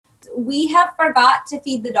we have forgot to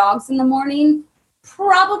feed the dogs in the morning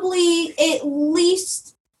probably at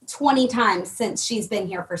least 20 times since she's been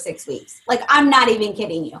here for 6 weeks. Like, I'm not even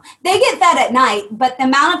kidding you. They get fed at night, but the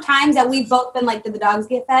amount of times that we've both been like, did the dogs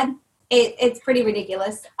get fed? It's pretty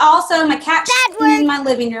ridiculous. Also, my cat's in my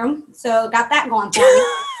living room, so got that going for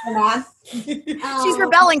me. She's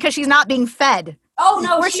rebelling because she's not being fed. Oh,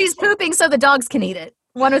 no. Or she's pooping so the dogs can eat it.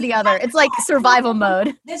 One or the other. It's like survival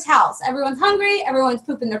mode. This house, everyone's hungry. Everyone's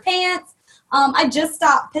pooping their pants. I just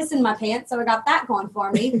stopped pissing my pants, so I got that going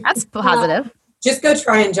for me. That's positive. Just go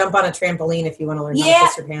try and jump on a trampoline if you want to learn how to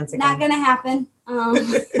piss your pants again. Not going to happen.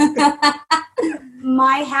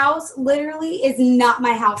 My house literally is not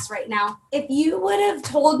my house right now. If you would have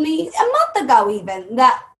told me a month ago even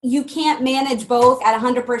that you can't manage both at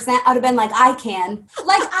 100%, I would have been like, I can.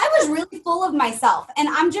 Like, I was really full of myself, and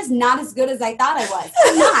I'm just not as good as I thought I was.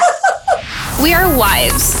 I'm not. We are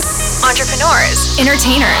wives, entrepreneurs,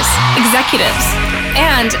 entertainers, executives,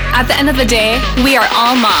 and at the end of the day, we are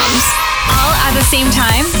all moms. All at the same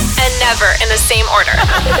time and never in the same order.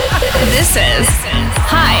 This is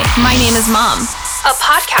Hi, My Name is Mom, a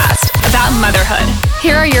podcast about motherhood.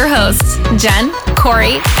 Here are your hosts, Jen,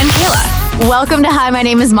 Corey, and Kayla. Welcome to Hi, My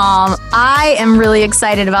Name is Mom. I am really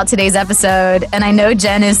excited about today's episode, and I know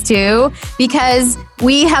Jen is too, because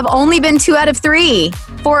we have only been 2 out of 3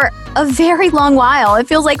 for a very long while. It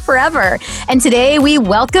feels like forever. And today we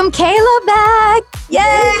welcome Kayla back.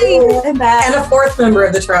 Yay! I'm back. And a 4th member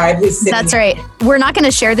of the tribe who's sitting That's right. We're not going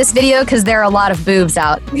to share this video because there are a lot of boobs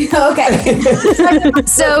out. Okay.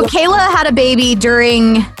 So Kayla had a baby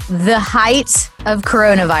during the height of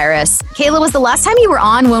coronavirus. Kayla, was the last time you were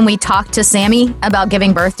on when we talked to Sammy about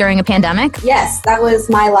giving birth during a pandemic? Yes, that was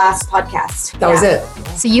my last podcast. That was it.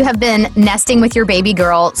 So you have been nesting with your baby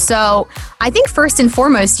girl. So I think first and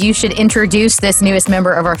foremost, you should introduce this newest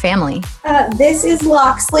member of our family. This is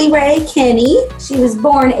Loxley Ray Kenny. She was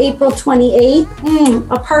born April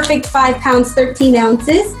 28th, a perfect 5 pounds, 13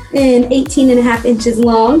 ounces and 18 and a half inches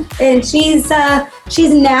long. And she's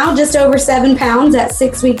now just over 7 pounds at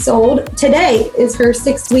 6 weeks old. Today is her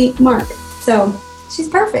 6-week mark. So she's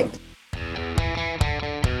perfect.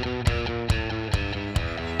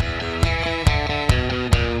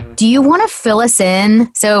 Do you want to fill us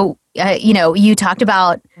in? So, you talked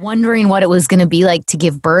about wondering what it was going to be like to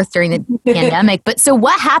give birth during the pandemic. But so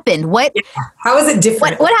what happened? How is it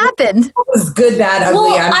different? What happened? It was good, bad,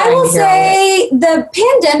 ugly. Well, I will say the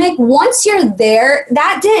pandemic, once you're there,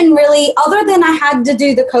 that didn't really, other than I had to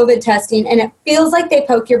do the COVID testing, and it feels like they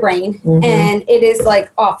poke your brain, and it is like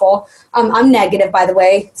awful. I'm negative, by the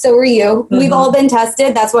way. So are you. Mm-hmm. We've all been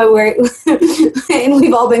tested. That's why and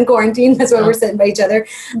we've all been quarantined. That's why we're sitting by each other.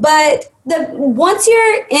 But once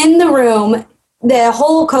you're in the room, the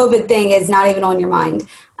whole COVID thing is not even on your mind.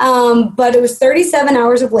 But it was 37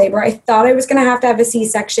 hours of labor. I thought I was going to have a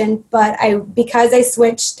C-section, but because I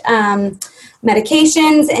switched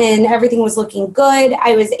medications and everything was looking good,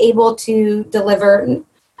 I was able to deliver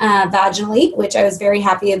vaginally, which I was very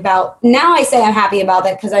happy about. Now I say I'm happy about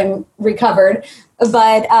that because I'm recovered.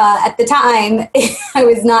 But at the time, I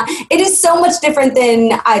was not. It is so much different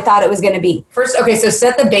than I thought it was going to be. First, okay, so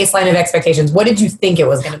set the baseline of expectations. What did you think it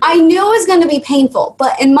was going to be? I knew it was going to be painful,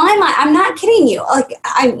 but in my mind, I'm not kidding you. Like,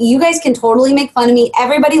 you guys can totally make fun of me.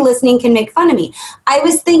 Everybody listening can make fun of me. I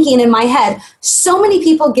was thinking in my head, so many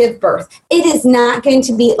people give birth. It is not going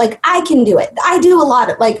to be, like, I can do it. I do a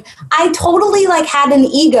lot of, like, I totally, like, had an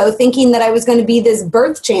ego thinking that I was going to be this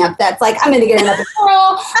birth champ that's like, I'm going to get another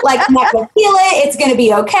girl. Like, I'm not going to feel it. It's going to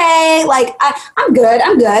be okay. Like, I'm good.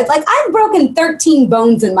 Like, I've broken 13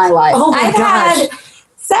 bones in my life. Oh my gosh. Had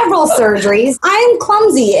several surgeries. I'm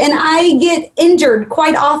clumsy and I get injured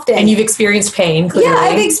quite often. And you've experienced pain, clearly. Yeah,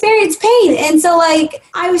 I've experienced pain. And so, like,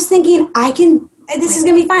 I was thinking, this is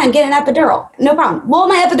going to be fine. Get an epidural. No problem. Well,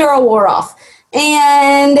 my epidural wore off.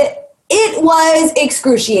 And it was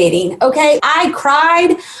excruciating, okay? I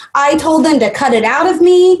cried. I told them to cut it out of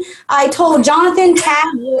me. I told Jonathan, tag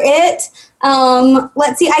it.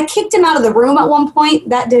 Let's see. I kicked him out of the room at one point.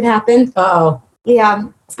 That did happen. Uh-oh. Yeah,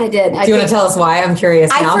 I did. Do you want to tell us why? I'm curious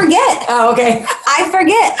now. I forget. Oh, okay. I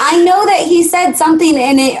forget. I know that he said something,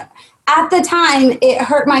 and at the time, it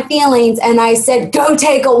hurt my feelings, and I said, go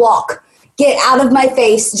take a walk. Get out of my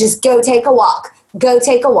face. Just go take a walk. Go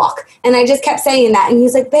take a walk. And I just kept saying that. And he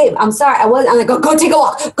was like, babe, I'm sorry. I'm like, go take a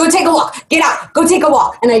walk. Go take a walk. Get out. Go take a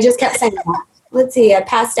walk. And I just kept saying that. Let's see. I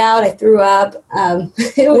passed out. I threw up.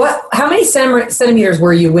 How many centimeters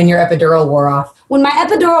were you when your epidural wore off? When my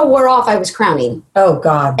epidural wore off, I was crowning. Oh,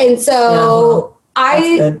 God. And so That's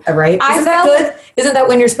good, right? Isn't that good? Isn't that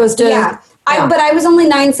when you're supposed to? Yeah. But I was only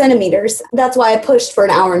 9 centimeters. That's why I pushed for an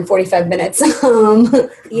hour and 45 minutes.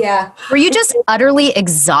 Yeah. Were you just utterly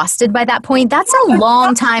exhausted by that point? That's a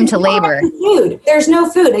long time to labor. Food. There's no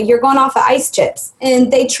food. You're going off of ice chips.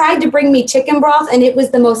 And they tried to bring me chicken broth, and it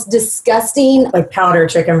was the most disgusting. Like powder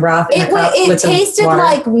chicken broth. It tasted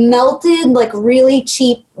like melted, like really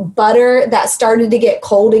cheap butter that started to get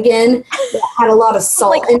cold again. It had a lot of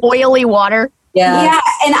salt. Like oily water. Yeah,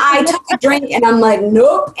 and I took a drink and I'm like,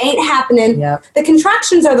 nope, ain't happening. Yep. The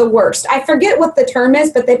contractions are the worst. I forget what the term is,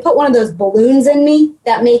 but they put one of those balloons in me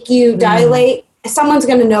that make you dilate. Someone's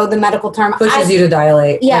going to know the medical term. Pushes you to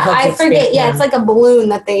dilate. Yeah, I forget. Yeah, it's like a balloon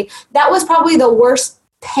that was probably the worst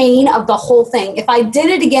pain of the whole thing. If I did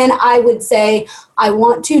it again, I would say I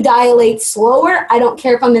want to dilate slower. I don't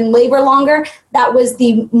care if I'm in labor longer. That was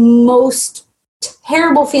the most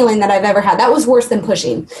terrible feeling that I've ever had. That was worse than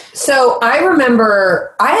pushing. So I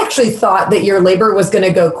remember, I actually thought that your labor was going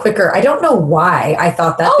to go quicker. I don't know why I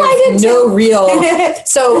thought that. I did no too. real.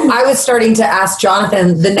 So I was starting to ask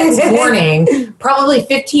Jonathan the next morning, probably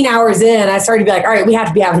 15 hours in, I started to be like, all right, we have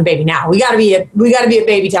to be having a baby now. We got to be at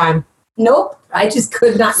baby time. Nope. I just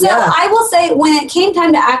could not. So I will say, when it came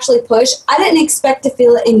time to actually push, I didn't expect to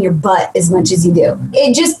feel it in your butt as much as you do.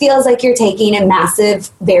 It just feels like you're taking a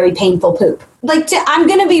massive, very painful poop. I'm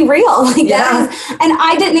going to be real. And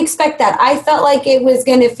I didn't expect that. I felt like it was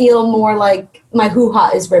going to feel more like my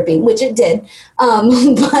hoo-ha is ripping, which it did.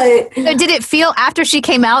 But So did it feel, after she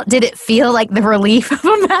came out, did it feel like the relief of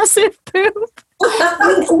a massive poop?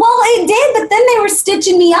 Well, it did, but then they were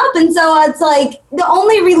stitching me up, and so it's like the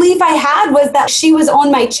only relief I had was that she was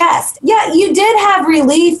on my chest. Yeah, you did have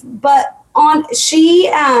relief, but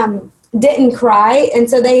she didn't cry, and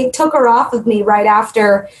so they took her off of me right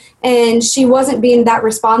after, and she wasn't being that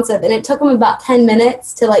responsive, and it took them about 10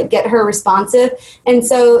 minutes to get her responsive, and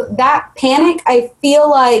so that panic, I feel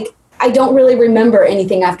like I don't really remember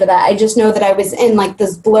anything after that. I just know that I was in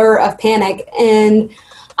this blur of panic, and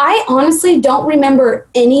I honestly don't remember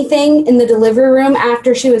anything in the delivery room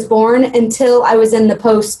after she was born until I was in the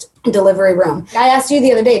post-delivery room. I asked you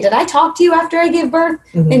the other day, did I talk to you after I gave birth?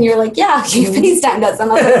 Mm-hmm. And you're like, yeah, you FaceTimed us. And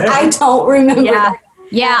I was like, I don't remember that.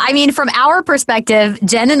 Yeah, I mean, from our perspective,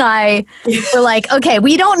 Jen and I were like, okay,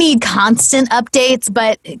 we don't need constant updates,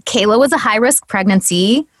 but Kayla was a high-risk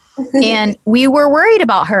pregnancy. And we were worried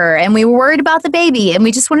about her, and we were worried about the baby, and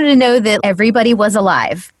we just wanted to know that everybody was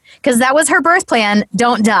alive. Because that was her birth plan,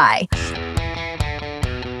 don't die.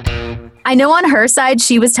 I know on her side,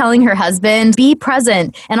 she was telling her husband, be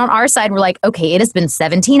present. And on our side, we're like, okay, it has been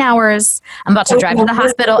 17 hours. I'm about to drive to the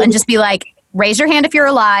hospital and just be like, raise your hand if you're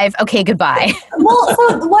alive. Okay, goodbye. Well,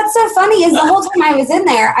 so what's so funny is the whole time I was in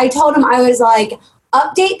there, I told him, I was like,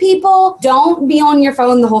 update people, don't be on your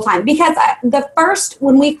phone the whole time. Because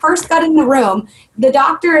when we first got in the room, the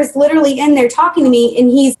doctor is literally in there talking to me, and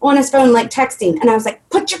he's on his phone texting. And I was like,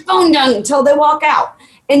 put your phone down until they walk out.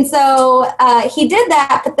 And so he did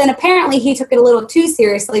that, but then apparently he took it a little too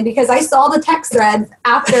seriously, because I saw the text threads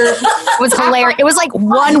after. It was hilarious. It was like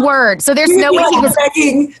one word. So there's no way he was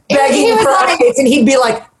begging for updates, and he'd be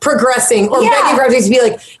like, progressing, or begging for updates to be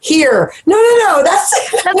like, here. No, that's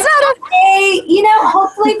not a... Hey,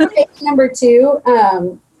 hopefully for baby number 2, hi.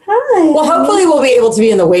 Well, hopefully we'll be able to be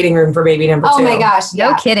in the waiting room for baby number 2. Oh my gosh.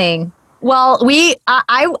 No kidding. Well,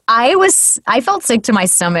 I felt sick to my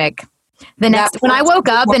stomach. When I woke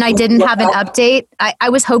up and I didn't have an update, I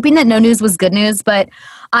was hoping that no news was good news, but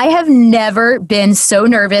I have never been so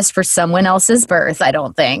nervous for someone else's birth, I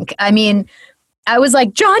don't think. I mean, I was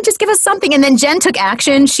like, John, just give us something. And then Jen took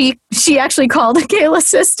action. She actually called Kayla's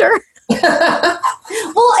sister. Well,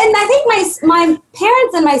 and I think my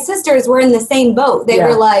parents and my sisters were in the same boat. They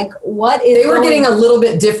were like, what is... They were getting a little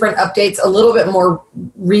bit different updates, a little bit more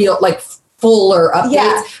real, fuller updates.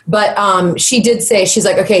 Yeah. But she did say, she's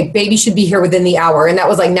like, okay, baby should be here within the hour. And that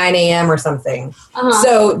was 9 a.m. or something. Uh-huh.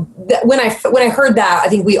 So when I heard that, I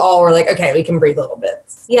think we all were like, okay, we can breathe a little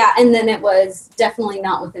bit. Yeah. And then it was definitely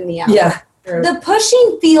not within the hour. Yeah. The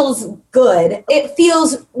pushing feels good. It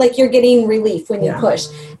feels like you're getting relief when you push.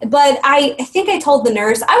 But I think I told the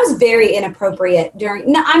nurse, I was very inappropriate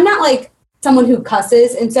I'm not someone who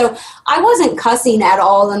cusses. And so I wasn't cussing at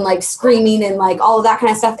all and screaming and all of that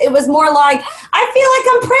kind of stuff. It was more like, I feel like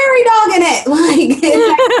I'm prairie dogging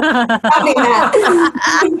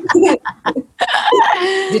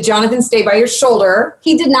it. Did Jonathan stay by your shoulder?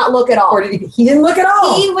 He did not look at all. Or he didn't look at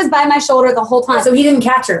all? He was by my shoulder the whole time. So he didn't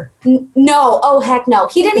catch her? No. Oh, heck no.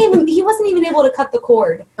 He wasn't even able to cut the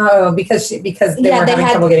cord. Oh, because they were having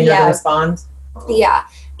trouble getting her to respond? Yeah.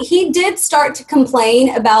 he did start to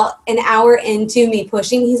complain about an hour into me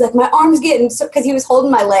pushing. He's like, my arm's getting sore, because he was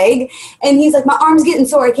holding my leg. And he's like, my arm's getting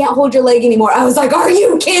sore. I can't hold your leg anymore. I was like, are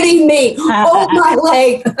you kidding me? Hold my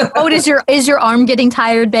leg. Oh, is your arm getting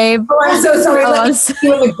tired, babe? Oh, I'm so sorry.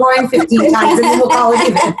 You were groin 15 times and then we'll call it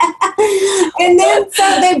even. And then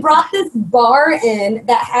so they brought this bar in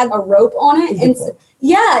that had a rope on it. And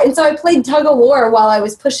so I played tug of war while I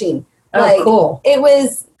was pushing. Oh, cool. It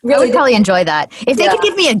was really I would probably enjoy that. If they could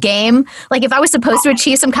give me a game, like if I was supposed to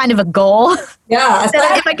achieve some kind of a goal. Yeah, it's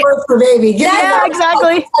like if I for baby. Yeah,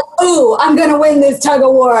 exactly. Ooh, I'm going to win this tug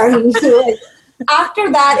of war.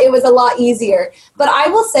 After that, it was a lot easier. But I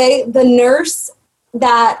will say the nurse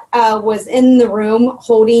that was in the room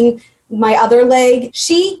holding my other leg,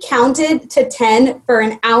 she counted to 10 for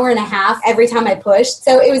an hour and a half every time I pushed.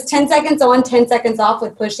 So it was 10 seconds on, 10 seconds off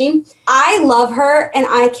with pushing. I love her, and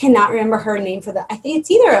I cannot remember her name for that. I think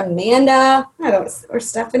it's either Amanda, or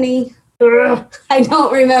Stephanie. I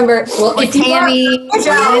don't remember. Well, if Tammy, if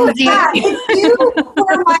you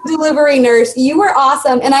were my delivery nurse, you were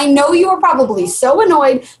awesome. And I know you were probably so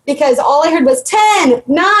annoyed because all I heard was 10,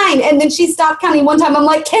 9. And then she stopped counting one time. I'm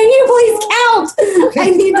like, can you please count?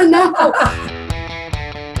 I need to know.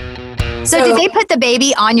 So did they put the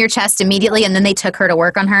baby on your chest immediately and then they took her to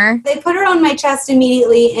work on her? They put her on my chest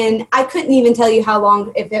immediately, and I couldn't even tell you how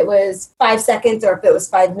long, if it was 5 seconds or if it was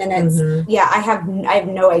 5 minutes. Mm-hmm. Yeah, I have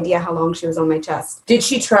no idea how long she was on my chest. Did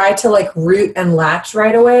she try to like root and latch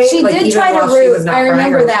right away? She did try to root. I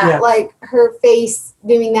remember that, like her face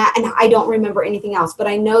doing that, and I don't remember anything else. But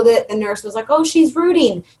I know that the nurse was like, "Oh, she's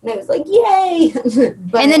rooting," and I was like, "Yay!"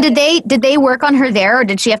 And then did they work on her there, or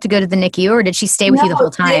did she have to go to the NICU, or did she stay with you the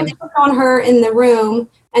whole time? They worked on her in the room,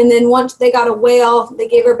 and then once they got a whale, they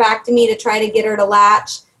gave her back to me to try to get her to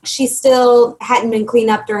latch. She still hadn't been cleaned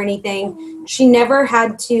up or anything. She never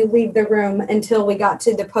had to leave the room until we got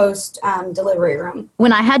to the post-delivery room.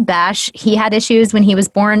 When I had Bash, he had issues when he was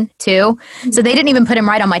born, too. So they didn't even put him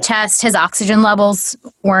right on my chest. His oxygen levels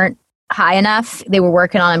weren't high enough. They were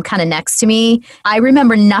working on him kind of next to me. I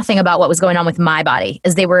remember nothing about what was going on with my body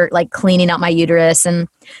as they were like cleaning out my uterus and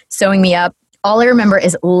sewing me up. All I remember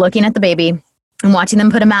is looking at the baby and watching them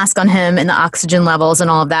put a mask on him and the oxygen levels and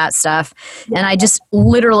all of that stuff. And I just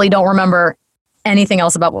literally don't remember anything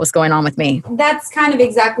else about what was going on with me. That's kind of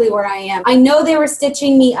exactly where I am. I know they were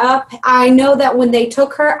stitching me up. I know that when they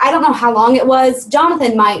took her, I don't know how long it was.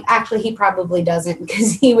 Jonathan might. Actually, he probably doesn't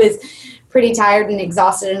because he was pretty tired and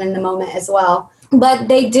exhausted and in the moment as well. But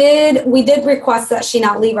we did request that she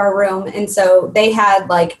not leave our room. And so they had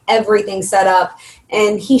like everything set up.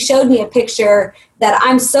 And he showed me a picture that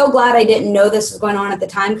I'm so glad I didn't know this was going on at the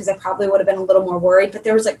time because I probably would have been a little more worried. But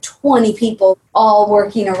there was like 20 people all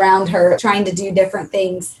working around her trying to do different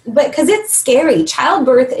things. But because it's scary.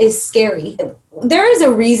 Childbirth is scary. There is a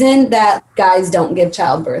reason that guys don't give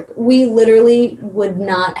childbirth. We literally would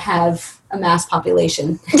not have a mass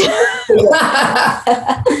population. They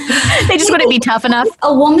just wouldn't be tough enough.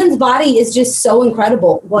 A woman's body is just so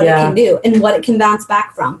incredible what it can do and what it can bounce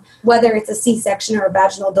back from. Whether it's a C-section or a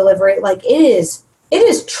vaginal delivery, like it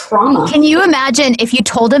is trauma. Can you imagine if you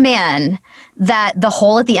told a man that the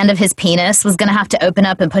hole at the end of his penis was going to have to open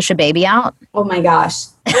up and push a baby out? Oh my gosh.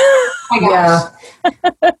 Yeah.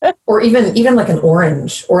 Or even like an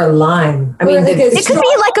orange or a lime. I mean, it could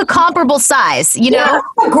be like a comparable size, you know?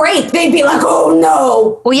 Great. They'd be like, oh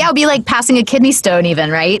no. Well, yeah, it would be like passing a kidney stone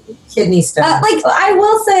even, right? Kidney stone. Like I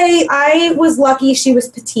will say I was lucky she was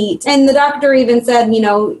petite. And the doctor even said,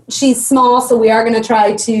 she's small, so we are going to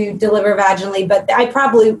try to deliver vaginally. But I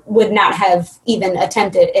probably would not have even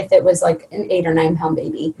attempted if it was like an 8 or 9 pound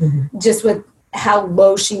baby. Mm-hmm. Just with how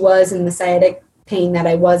low she was and the sciatic pain that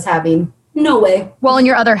I was having. No way. Well, and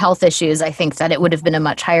your other health issues, I think that it would have been a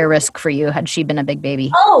much higher risk for you had she been a big baby.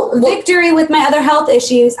 Oh, victory with my other health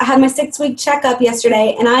issues. I had my 6-week checkup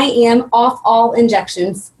yesterday, and I am off all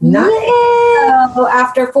injections. Nice. So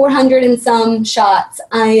after 400 and some shots,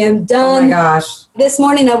 I am done. Oh my gosh. This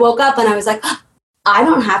morning I woke up and I was like, I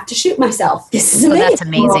don't have to shoot myself. This is amazing. That's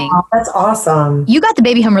amazing. Oh, that's awesome. You got the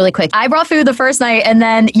baby home really quick. I brought food the first night, and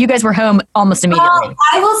then you guys were home almost immediately.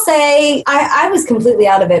 I will say I was completely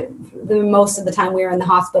out of it most of the time we were in the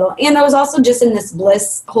hospital. And I was also just in this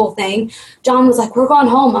bliss whole thing. John was like, we're going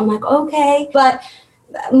home. I'm like, okay. But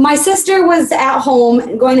my sister was at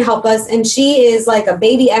home going to help us, and she is like a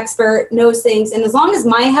baby expert, knows things. And as long as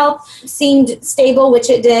my health seemed stable, which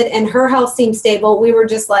it did, and her health seemed stable, we were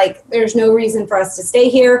just like, there's no reason for us to stay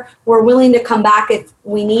here. We're willing to come back if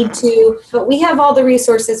we need to, but we have all the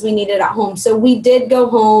resources we needed at home. So we did go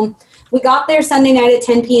home. We got there Sunday night at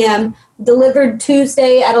 10 p.m., delivered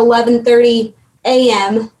Tuesday at 11:30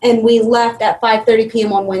 a.m. and we left at 5:30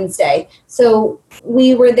 p.m. on Wednesday. So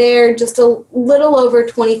we were there just a little over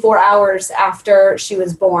 24 hours after she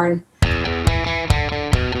was born.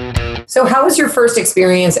 So how was your first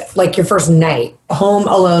experience, like your first night, home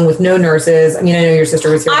alone with no nurses? I mean, I know your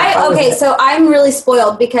sister was here. So I'm really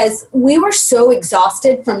spoiled because we were so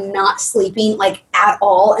exhausted from not sleeping like at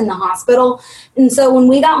all in the hospital. And so when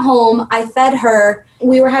we got home, I fed her.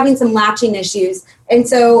 We were having some latching issues. And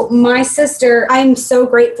so my sister, I'm so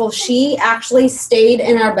grateful. She actually stayed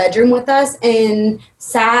in our bedroom with us and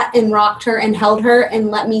sat and rocked her and held her and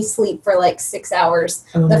let me sleep for like 6 hours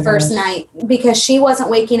the first night because she wasn't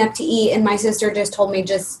waking up to eat. And my sister just told me,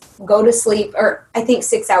 just go to sleep. Or I think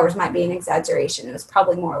 6 hours might be an exaggeration. It was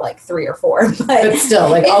probably more like 3 or 4. But still,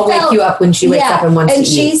 like I'll wake you up when she wakes up and wants to eat. And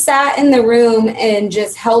she sat in the room and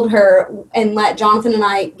just held her and let Jonathan and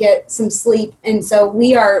I get some sleep. And so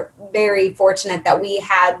we are very fortunate that we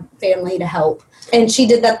had family to help. And she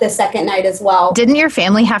did that the second night as well. Didn't your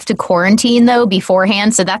family have to quarantine, though,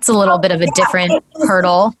 beforehand? So that's a little bit of a different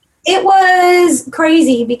hurdle. It was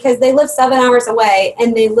crazy because they live 7 hours away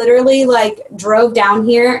and they literally like drove down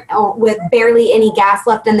here with barely any gas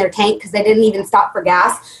left in their tank because they didn't even stop for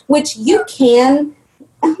gas, which you can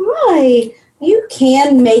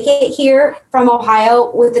make it here from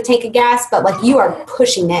Ohio with a tank of gas, but like you are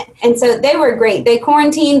pushing it. And so they were great. They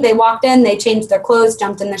quarantined, they walked in, they changed their clothes,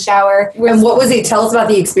 jumped in the shower. And what was it? Tell us about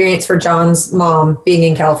the experience for John's mom being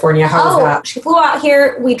in California. How was that? She flew out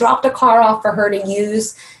here. We dropped a car off for her to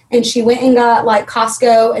use. And she went and got like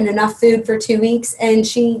Costco and enough food for 2 weeks. And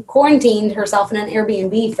she quarantined herself in an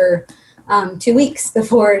Airbnb for 2 weeks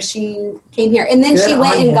before she came here. And then she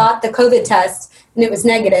went and got the COVID test and it was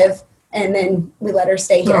negative. And then we let her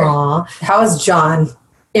stay here. Aww. How has John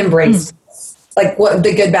embraced like what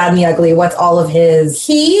the good, bad, and the ugly? What's all of his?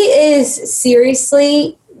 He is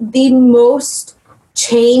seriously the most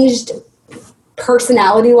changed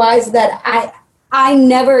personality-wise that I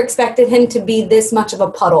never expected him to be this much of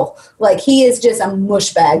a puddle. Like he is just a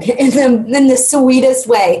mush bag in the sweetest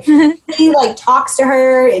way. He like talks to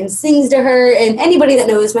her and sings to her. And anybody that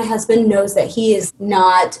knows my husband knows that he is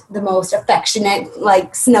not the most affectionate,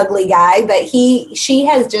 like snuggly guy, but she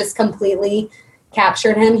has just completely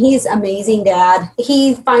captured him. He's amazing dad.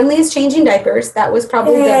 He finally is changing diapers. That was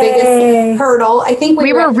probably the biggest hurdle. I think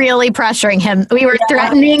we were really pressuring him. We were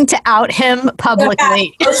threatening to out him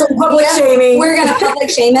publicly. Public shaming. We're going to public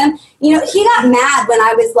shame him. You know, he got mad when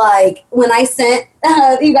I was like, when I sent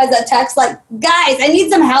you guys that text, like, guys, I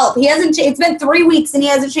need some help. It's been 3 weeks and he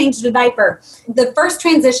hasn't changed a diaper. The first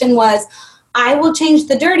transition was, I will change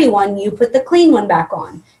the dirty one. You put the clean one back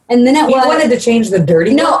on. And then he wanted to change the dirty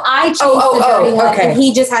one? No, I changed the dirty one. Okay. And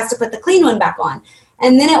he just has to put the clean one back on.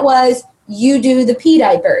 And then it was, you do the pee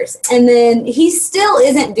diapers. And then he still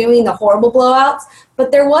isn't doing the horrible blowouts.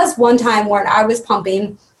 But there was one time when I was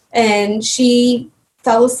pumping and she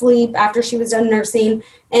fell asleep after she was done nursing.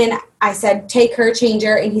 And I said, take her, change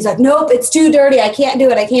her. And he's like, nope, it's too dirty. I can't do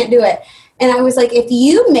it. And I was like, if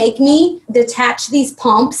you make me detach these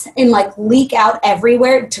pumps and like leak out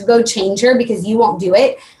everywhere to go change her because you won't do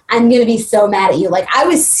it, I'm going to be so mad at you. Like I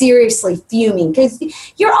was seriously fuming because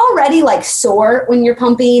you're already like sore when you're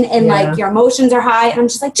pumping and like your emotions are high. And I'm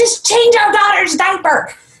just like, just change our daughter's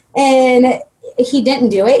diaper. And he didn't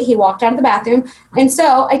do it. He walked out of the bathroom. And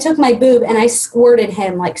so I took my boob and I squirted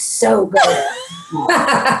him like so good.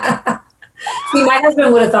 See, my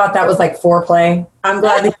husband would have thought that was like foreplay. I'm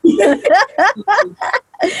glad that he did it.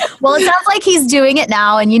 Well, it sounds like he's doing it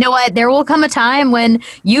now. And you know what? There will come a time when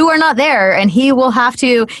you are not there and he will have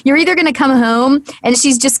to, you're either going to come home and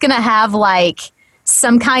she's just going to have like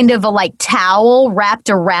some kind of a like towel wrapped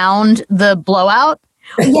around the blowout.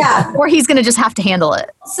 Yeah. Or he's going to just have to handle it.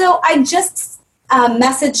 So I just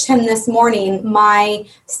messaged him this morning, my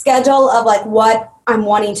schedule of like what I'm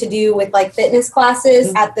wanting to do with like fitness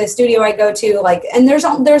classes at the studio I go to, like, and there's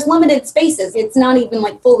limited spaces. It's not even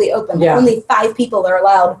like fully open. Like, only 5 people are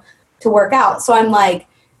allowed to work out. So I'm like,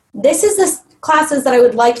 this is the classes that I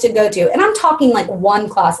would like to go to. And I'm talking like 1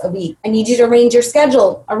 class a week. I need you to arrange your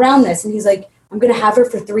schedule around this. And he's like, I'm going to have her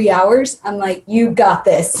for 3 hours. I'm like, you got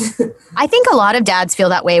this. I think a lot of dads feel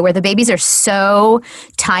that way where the babies are so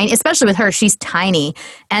tiny, especially with her, she's tiny.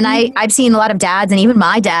 And I've seen a lot of dads, and even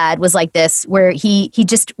my dad was like this, where he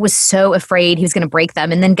just was so afraid he was going to break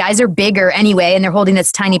them. And then guys are bigger anyway, and they're holding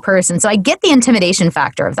this tiny person. So I get the intimidation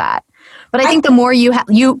factor of that. But I think the more you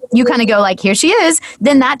kind of go like, here she is,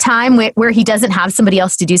 then that time where he doesn't have somebody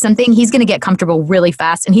else to do something, he's going to get comfortable really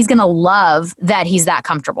fast. And he's going to love that he's that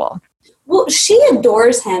comfortable. Well, she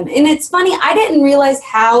adores him. And it's funny, I didn't realize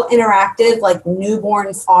how interactive like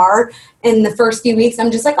newborns are in the first few weeks.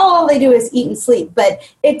 I'm just like, oh, all they do is eat and sleep. But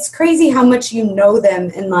it's crazy how much you know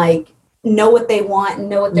them and like know what they want and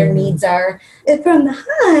know what their needs are. And from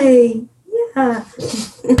the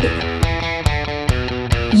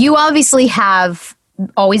You obviously have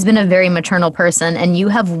always been a very maternal person, and you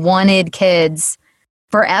have wanted kids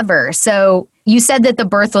forever. So you said that the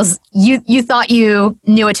birth was, you thought you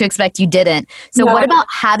knew what to expect. You didn't. So what about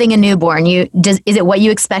having a newborn? Is it what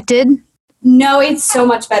you expected? No, it's so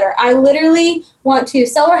much better. I literally want to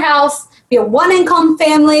sell our house, be a one-income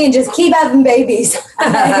family, and just keep having babies.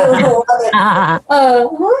 Hi.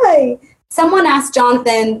 Someone asked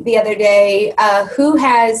Jonathan the other day who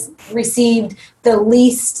has received the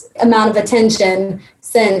least amount of attention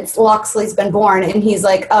since Loxley's been born, and he's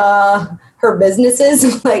like, her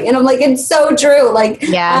businesses. Like, and I'm like, it's so true. Like,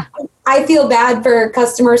 yeah. I feel bad for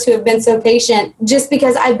customers who have been so patient, just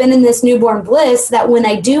because I've been in this newborn bliss that when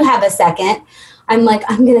I do have a second, I'm like,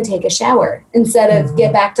 I'm going to take a shower instead of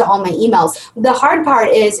get back to all my emails. The hard part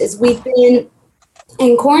is we've been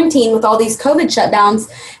in quarantine with all these COVID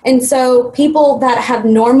shutdowns. And so people that have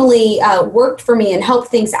normally worked for me and helped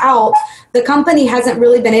things out, the company hasn't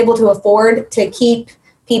really been able to afford to keep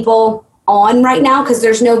people on right now because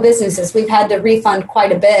there's no businesses. We've had to refund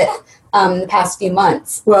quite a bit the past few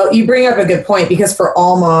months. Well, you bring up a good point, because for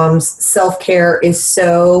all moms, self-care is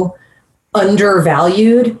so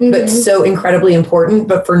undervalued, but so incredibly important.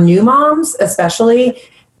 But for new moms, especially,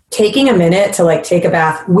 taking a minute to like take a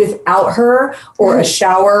bath without her, or a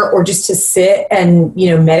shower, or just to sit and,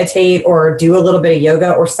 meditate or do a little bit of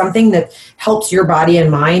yoga or something that helps your body and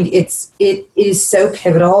mind. It is so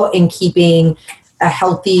pivotal in keeping a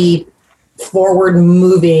healthy, forward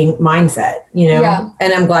moving mindset, Yeah.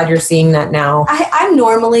 And I'm glad you're seeing that now. I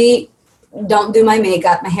normally don't do my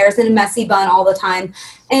makeup. My hair's in a messy bun all the time.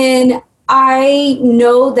 And I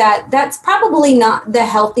know that that's probably not the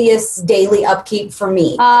healthiest daily upkeep for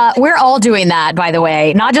me. We're all doing that, by the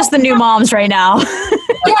way, not just the new moms right now.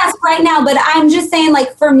 Yes, right now. But I'm just saying,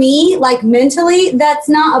 like, for me, like mentally, that's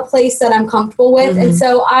not a place that I'm comfortable with. And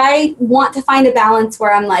so I want to find a balance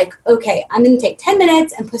where I'm like, okay, I'm going to take 10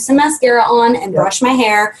 minutes and put some mascara on and brush my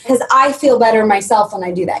hair, because I feel better myself when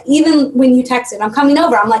I do that. Even when you text it, I'm coming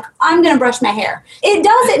over, I'm like, I'm going to brush my hair. It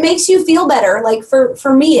does. It makes you feel better. Like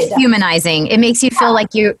for me, it does. Humanizing. It makes you feel like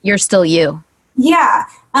you're still you. Yeah,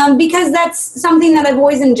 because that's something that I've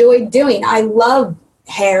always enjoyed doing. I love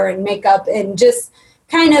hair and makeup and just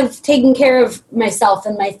kind of taking care of myself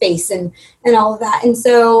and my face and all of that. And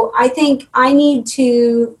so I think I need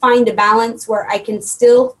to find a balance where I can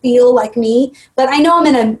still feel like me, but I know I'm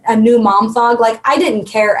in a new mom fog. Like, I didn't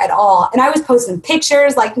care at all. And I was posting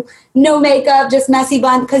pictures, like no makeup, just messy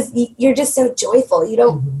bun, because you're just so joyful. You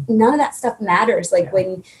don't, none of that stuff matters. Like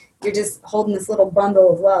when you're just holding this little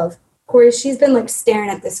bundle of love. Corey, she's been like staring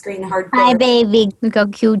at the screen hardcore. Hi, baby. Look how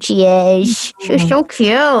cute she is. She's so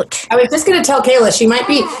cute. I was just going to tell Kayla she might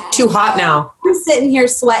be too hot now. I'm sitting here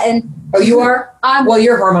sweating. Oh, you are? Well,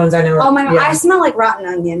 your hormones, I know. Oh my God, Yeah. I smell like rotten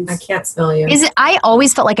onions. I can't smell you. I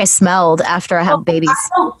always felt like I smelled after I had babies. I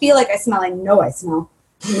don't feel like I smell. I know I smell.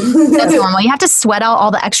 That's normal. You have to sweat out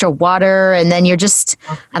all the extra water, and then you're just,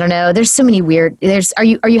 I don't know. There's so many weird. Are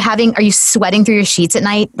you sweating through your sheets at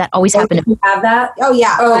night? That always happened to me. You have that? Oh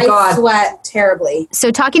yeah. Oh, I God. sweat terribly.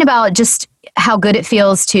 So talking about just how good it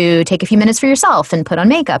feels to take a few minutes for yourself and put on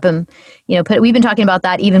makeup, and we've been talking about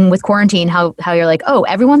that even with quarantine, how you're like, oh,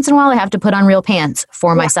 every once in a while I have to put on real pants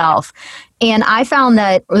for myself. And I found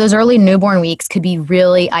that those early newborn weeks could be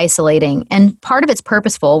really isolating. And part of it's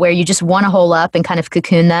purposeful, where you just want to hole up and kind of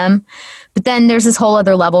cocoon them. But then there's this whole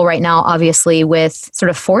other level right now, obviously, with sort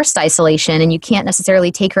of forced isolation, and you can't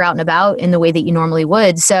necessarily take her out and about in the way that you normally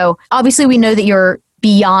would. So obviously we know that you're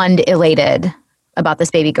beyond elated about this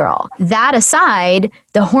baby girl. That aside,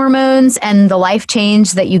 the hormones and the life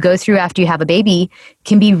change that you go through after you have a baby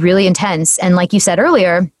can be really intense. And like you said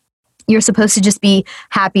earlier, you're supposed to just be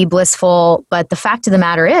happy, blissful. But the fact of the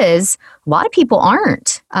matter is, a lot of people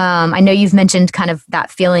aren't. I know you've mentioned kind of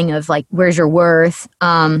that feeling of like, where's your worth?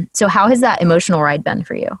 So how has that emotional ride been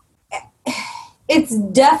for you? It's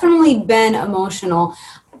definitely been emotional.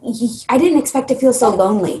 I didn't expect to feel so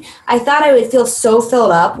lonely. I thought I would feel so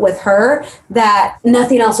filled up with her that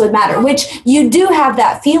nothing else would matter, which you do have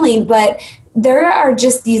that feeling, but there are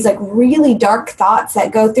just these like really dark thoughts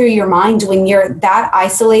that go through your mind when you're that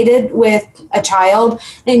isolated with a child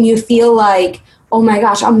and you feel like, oh my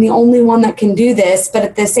gosh, I'm the only one that can do this. But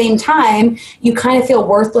at the same time, you kind of feel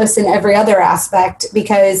worthless in every other aspect,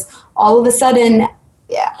 because all of a sudden,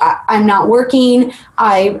 I'm not working.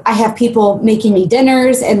 I have people making me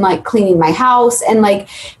dinners and like cleaning my house. And like,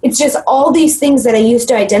 it's just all these things that I used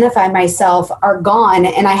to identify myself are gone.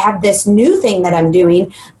 And I have this new thing that I'm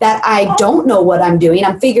doing that I don't know what I'm doing.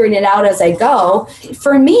 I'm figuring it out as I go.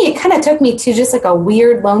 For me, it kind of took me to just like a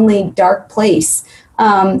weird, lonely, dark place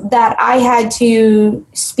that I had to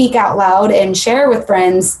speak out loud and share with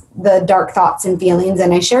friends the dark thoughts and feelings.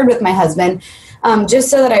 And I shared with my husband. Just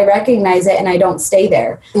so that I recognize it and I don't stay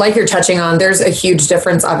there. Like you're touching on, there's a huge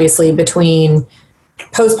difference, obviously, between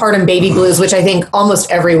postpartum baby blues, which I think almost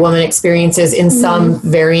every woman experiences in some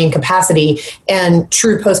varying capacity, and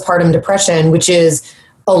true postpartum depression, which is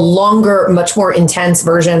a longer, much more intense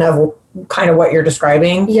version of kind of what you're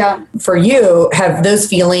describing. Yeah. For you, have those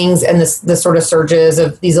feelings and the sort of surges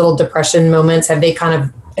of these little depression moments, have they kind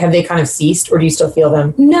of ceased, or do you still feel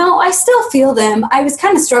them? No, I still feel them. I was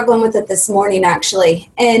kind of struggling with it this morning,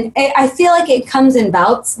 actually. And I feel like it comes in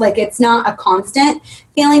bouts. Like it's not a constant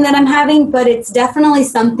feeling that I'm having, but it's definitely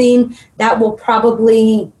something that will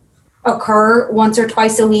probably occur once or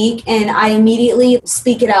twice a week. And I immediately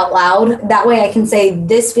speak it out loud. That way I can say,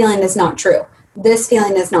 this feeling is not true. This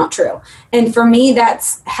feeling is not true. And for me,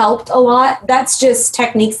 that's helped a lot. That's just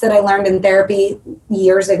techniques that I learned in therapy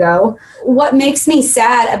years ago. What makes me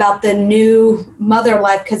sad about the new mother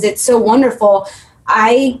life, because it's so wonderful,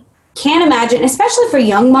 I can't imagine, especially for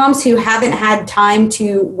young moms who haven't had time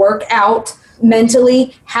to work out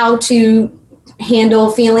mentally how to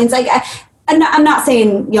handle feelings. Like I'm not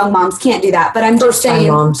saying young moms can't do that, but I'm just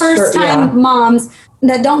saying first time moms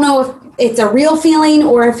that don't know if it's a real feeling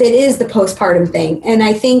or if it is the postpartum thing. And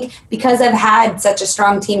I think because I've had such a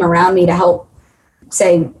strong team around me to help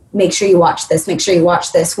say, make sure you watch this, make sure you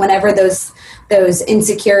watch this. Whenever those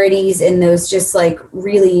insecurities and those just like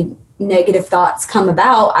really negative thoughts come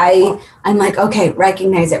about, I'm like, okay,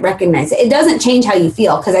 recognize it. It doesn't change how you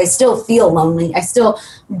feel, because I still feel lonely.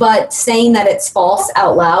 But saying that it's false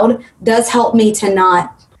out loud does help me to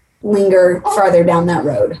not linger farther down that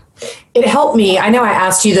road. It helped me. I know I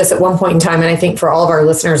asked you this at one point in time, and I think for all of our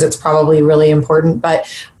listeners, it's probably really important, but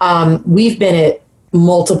we've been at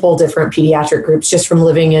multiple different pediatric groups just from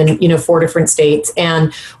living in, 4 different states.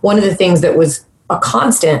 And one of the things that was a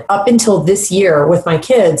constant up until this year with my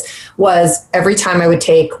kids was every time I would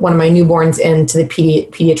take one of my newborns into the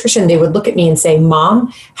pediatrician, they would look at me and say,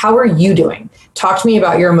 Mom, how are you doing? Talk to me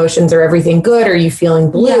about your emotions. Are everything good? Are you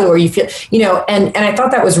feeling blue? Yeah. Or you feel, and I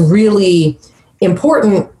thought that was really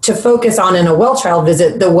important to focus on in a well child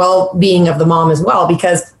visit, the well-being of the mom as well,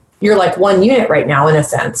 because you're like one unit right now, in a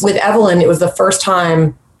sense. With Evelyn, it was the first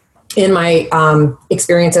time in my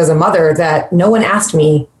experience as a mother that no one asked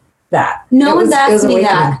me that. No one's asked me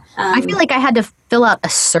that. I feel like I had to fill out a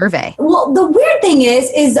survey. Well, the weird thing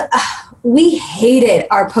is we hated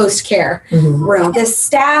our post-care room. The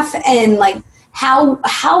staff and like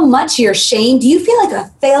how much you're shamed. You feel like a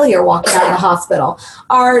failure walking out of the hospital.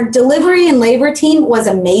 Our delivery and labor team was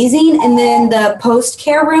amazing. And then the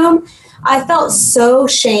post-care room, I felt so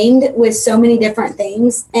shamed with so many different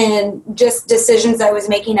things and just decisions I was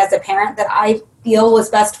making as a parent that I feel was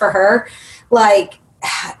best for her. Like,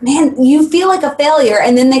 man, you feel like a failure.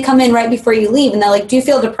 And then they come in right before you leave and they're like, do you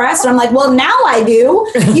feel depressed? And I'm like, well, now I do.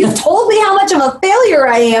 You've told me how much of a failure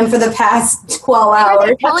I am for the past 12 hours. Were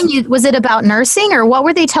they telling you, was it about nursing, or what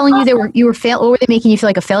were they telling you what were they making you feel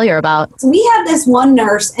like a failure about? So we had this one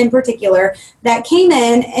nurse in particular that came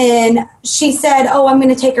in and she said, oh, I'm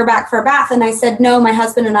going to take her back for a bath. And I said, no, my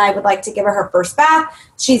husband and I would like to give her first bath.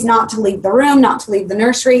 She's not to leave the room, not to leave the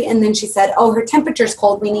nursery. And then she said, oh, her temperature's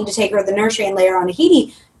cold. We need to take her to the nursery and lay her on a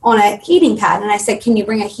heating pad. And I said, can you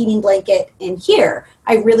bring a heating blanket in here?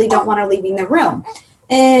 I really don't want her leaving the room.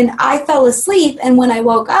 And I fell asleep. And when I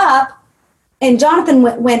woke up, and Jonathan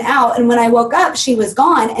went out, and when I woke up, she was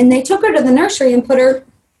gone. And they took her to the nursery and put her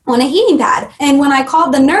on a heating pad. And when I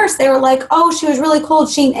called the nurse, they were like, oh, she was really cold.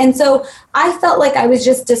 And so I felt like I was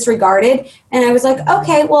just disregarded. And I was like,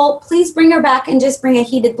 okay, well, please bring her back and just bring a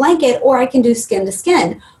heated blanket, or I can do skin to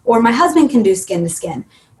skin, or my husband can do skin to skin.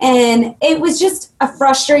 And it was just a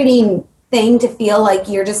frustrating thing to feel like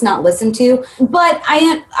you're just not listened to. But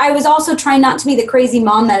I was also trying not to be the crazy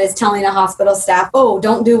mom that is telling a hospital staff, oh,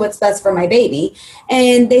 don't do what's best for my baby.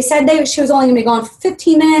 And they said she was only going to be gone for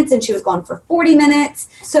 15 minutes and she was gone for 40 minutes.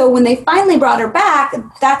 So when they finally brought her back,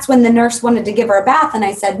 that's when the nurse wanted to give her a bath. And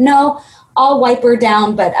I said, no, I'll wipe her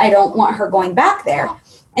down, but I don't want her going back there.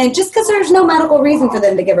 And just because there's no medical reason for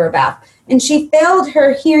them to give her a bath. And she failed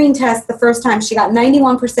her hearing test the first time. She got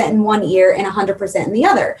 91% in one ear and 100% in the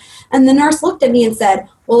other. And the nurse looked at me and said,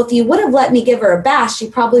 well, if you would have let me give her a bath, she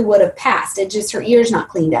probably would have passed. It's just her ear's not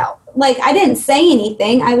cleaned out. Like, I didn't say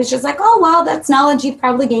anything. I was just like, oh, well, that's knowledge you've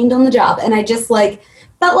probably gained on the job. And I just like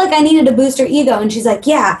felt like I needed to boost her ego. And she's like,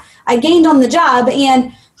 yeah, I gained on the job.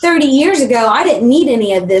 And 30 years ago, I didn't need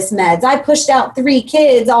any of this meds. I pushed out 3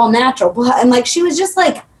 kids, all natural. And like, she was just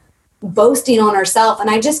like boasting on herself. And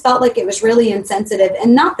I just felt like it was really insensitive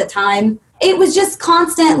and not the time. It was just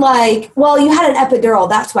constant like, well, you had an epidural.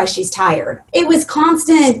 That's why she's tired. It was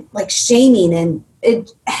constant like shaming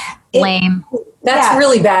and lame. That's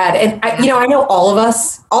really bad. And I know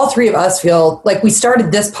all 3 of us feel like we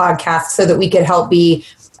started this podcast so that we could help be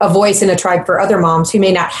a voice and a tribe for other moms who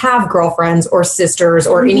may not have girlfriends or sisters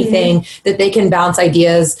or anything that they can bounce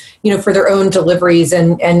ideas, for their own deliveries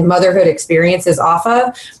and motherhood experiences off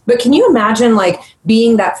of. But can you imagine like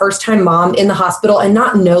being that first time mom in the hospital and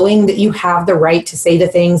not knowing that you have the right to say the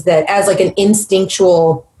things that as like an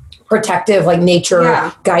instinctual protective like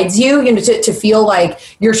nature guides you, to feel like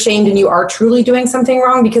you're shamed and you are truly doing something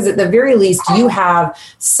wrong, because at the very least you have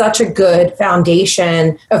such a good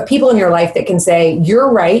foundation of people in your life that can say you're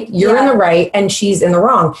right, you're in the right, and she's in the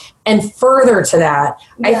wrong. And further to that,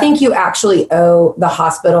 I think you actually owe the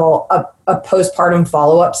hospital a postpartum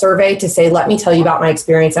follow-up survey to say, let me tell you about my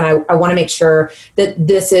experience. And I want to make sure that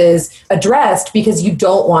this is addressed, because you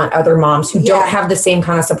don't want other moms who don't have the same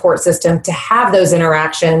kind of support system to have those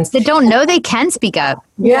interactions. That don't know they can speak up.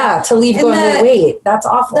 Yeah, to leave going, wait, that's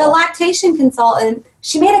awful. The lactation consultant,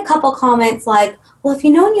 she made a couple comments like, well, if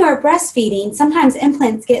you know when you are breastfeeding, sometimes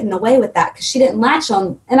implants get in the way with that because she didn't latch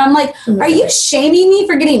on. And I'm like, are you shaming me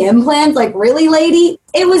for getting implants? Like, really, lady?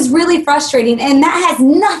 It was really frustrating. And that has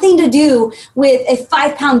nothing to do with a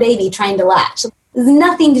 5-pound baby trying to latch. There's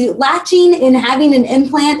nothing to do. Latching and having an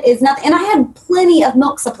implant is nothing. And I had plenty of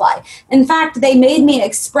milk supply. In fact, they made me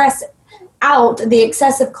express out the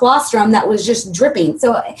excessive colostrum that was just dripping.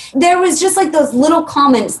 So there was just like those little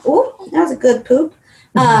comments. Ooh, that was a good poop.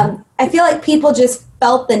 I feel like people just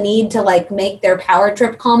felt the need to like make their power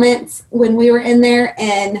trip comments when we were in there,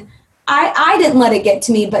 and I didn't let it get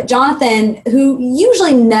to me, but Jonathan, who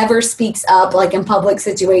usually never speaks up like in public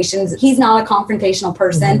situations, he's not a confrontational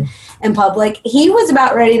person in public. He was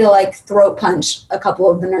about ready to like throat punch a couple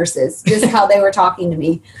of the nurses, just how they were talking to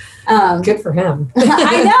me. Good for him.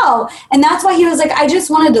 I know. And that's why he was like, I just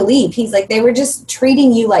wanted to leave. He's like, they were just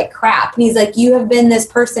treating you like crap. And he's like, you have been this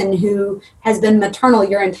person who has been maternal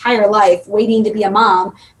your entire life, waiting to be a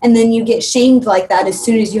mom. And then you get shamed like that as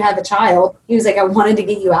soon as you have a child. He was like, I wanted to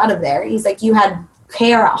get you out of there. He's like, you had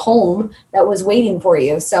care at home that was waiting for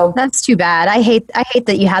you. So that's too bad. I hate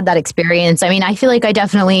that you had that experience. I mean, I feel like I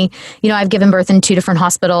definitely, I've given birth in 2 different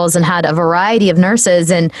hospitals and had a variety of nurses,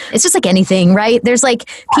 and it's just like anything, right? There's like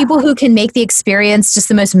people who can make the experience just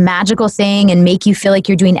the most magical thing and make you feel like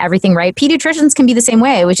you're doing everything right. Pediatricians can be the same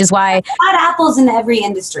way, which is why bad apples in every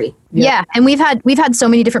industry. Yeah. And we've had so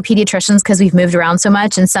many different pediatricians because we've moved around so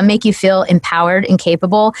much, and some make you feel empowered and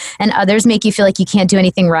capable, and others make you feel like you can't do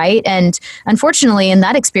anything right. And unfortunately, in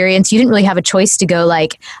that experience, you didn't really have a choice to go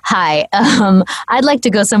like, hi, I'd like to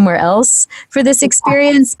go somewhere else for this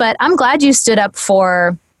experience. But I'm glad you stood up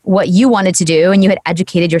for what you wanted to do, and you had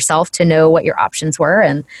educated yourself to know what your options were.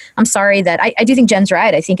 And I'm sorry that I do think Jen's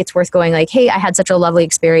right. I think it's worth going like, hey, I had such a lovely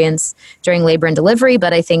experience during labor and delivery,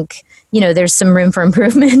 but I think, there's some room for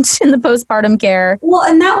improvement in the postpartum care. Well,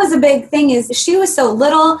 and that was a big thing, is she was so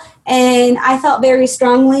little, and I felt very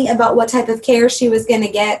strongly about what type of care she was going to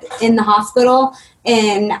get in the hospital.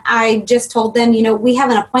 And I just told them, we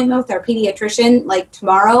have an appointment with our pediatrician like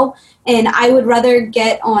tomorrow, and I would rather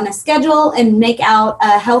get on a schedule and make out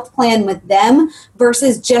a health plan with them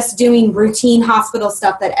versus just doing routine hospital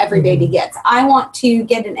stuff that every baby gets. I want to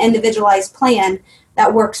get an individualized plan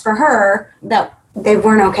that works for her. That they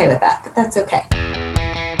weren't okay with that, but that's okay.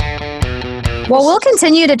 Well, we'll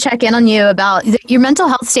continue to check in on you about your mental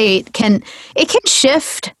health state. It can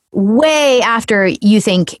shift way after you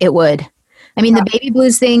think it would. I mean, the baby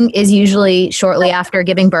blues thing is usually shortly after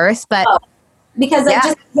giving birth, but because I've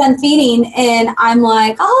just been feeding, and I'm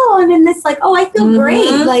like, oh, I'm in this, like, oh, I feel great.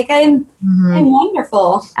 Like I'm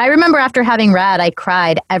wonderful. I remember after having Rad, I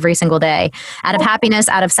cried every single day out of happiness,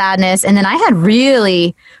 out of sadness. And then I had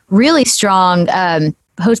really, really strong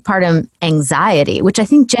postpartum anxiety, which I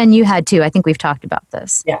think, Jen, you had too. I think we've talked about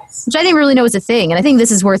this. Yes. Which I didn't really know was a thing. And I think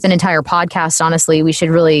this is worth an entire podcast, honestly. We should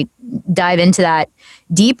really dive into that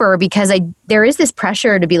deeper, because there is this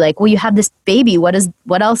pressure to be like, well, you have this baby. What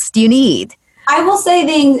else do you need? I will say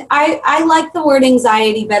I like the word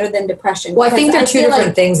anxiety better than depression. Well, I think they're two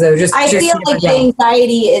different things, though. I feel like the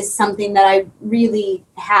anxiety is something that I really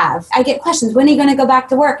have. I get questions, when are you going to go back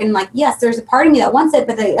to work? And like, yes, there's a part of me that wants it,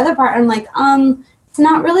 but the other part, I'm like, it's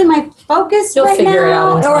not really my focus right figure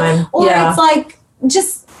now. It out in time. Or it's like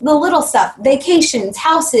just the little stuff, vacations,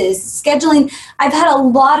 houses, scheduling. I've had a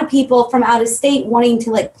lot of people from out of state wanting to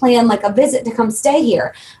like plan like a visit to come stay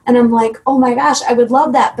here. And I'm like, oh my gosh, I would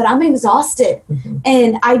love that, but I'm exhausted.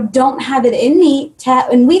 And I don't have it in me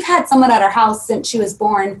and we've had someone at our house since she was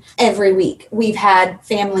born every week. We've had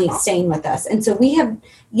family staying with us. And so we have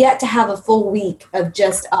yet to have a full week of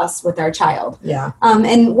just us with our child. Yeah.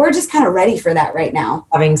 And we're just kind of ready for that right now.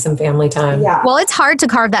 Having some family time. Yeah. Well, it's hard to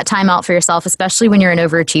carve that time out for yourself, especially when you're an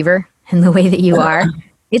overachiever in the way that you are.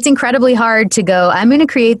 It's incredibly hard to go, I'm going to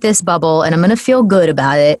create this bubble and I'm going to feel good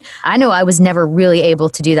about it. I know I was never really able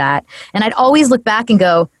to do that. And I'd always look back and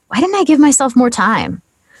go, why didn't I give myself more time?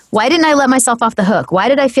 Why didn't I let myself off the hook? Why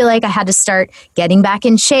did I feel like I had to start getting back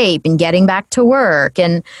in shape and getting back to work?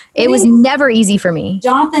 And it was never easy for me.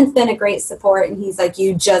 Jonathan's been a great support, and he's like,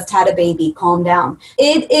 you just had a baby, calm down.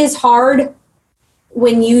 It is hard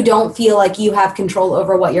when you don't feel like you have control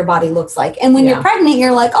over what your body looks like. And when you're pregnant,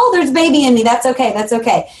 you're like, oh, there's a baby in me. That's okay. That's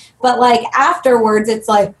okay. But like afterwards, it's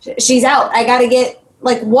like, she's out. I got to get,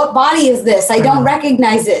 like, what body is this? I don't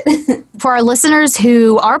recognize it. For our listeners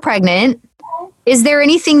who are pregnant, is there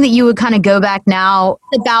anything that you would kind of go back now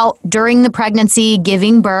about during the pregnancy,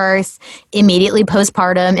 giving birth, immediately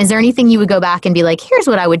postpartum? Is there anything you would go back and be like, here's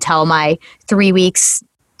what I would tell my 3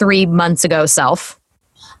 months ago self?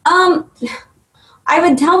 I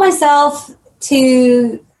would tell myself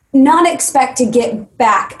to not expect to get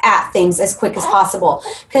back at things as quick as possible.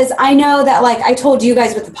 Because I know that, like I told you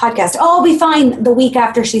guys with the podcast, oh, I'll be fine the week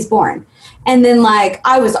after she's born. And then like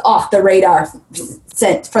I was off the radar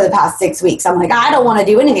for the past 6 weeks. I'm like, I don't want to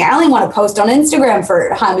do anything. I only want to post on Instagram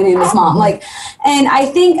for hi, my name is Mom. Like, and I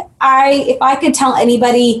think if I could tell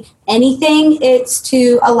anybody anything, it's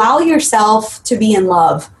to allow yourself to be in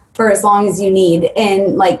love for as long as you need,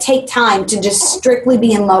 and like take time to just strictly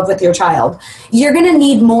be in love with your child. You're going to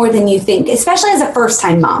need more than you think, especially as a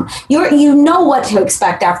first-time mom. You know what to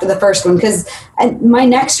expect after the first one, because my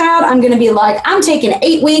next child, I'm going to be like, I'm taking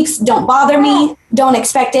 8 weeks. Don't bother me. Don't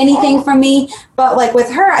expect anything from me. But like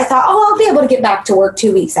with her, I thought, oh, I'll be able to get back to work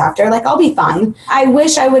 2 weeks after. Like, I'll be fine. I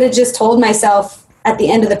wish I would have just told myself at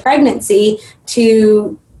the end of the pregnancy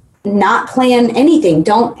to not plan anything.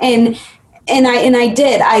 And I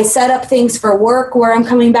did. I set up things for work where I'm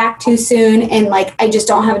coming back too soon, and like I just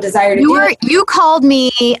don't have a desire to do it. You called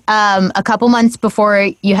me a couple months before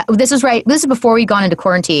this is before we gone into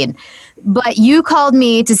quarantine, but you called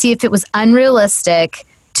me to see if it was unrealistic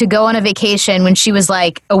to go on a vacation when she was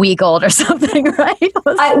like a week old or something, right?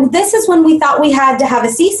 This is when we thought we had to have a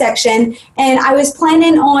C-section, and I was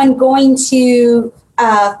planning on going to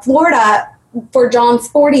Florida for John's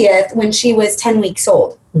 40th when she was 10 weeks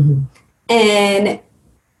old. Mm-hmm. And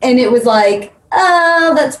it was like,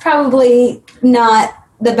 oh, that's probably not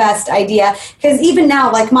the best idea. Because even now,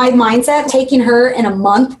 like my mindset, taking her in a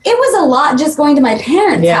month, it was a lot just going to my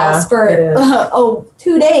parents' house for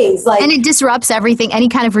 2 days. Like, and it disrupts everything, any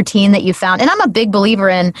kind of routine that you found. And I'm a big believer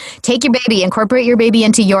in take your baby, incorporate your baby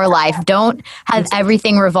into your life. Don't have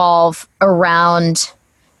everything revolve around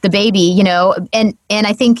the baby, you know, and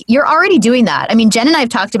I think you're already doing that. I mean, Jen and I have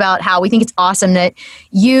talked about how we think it's awesome that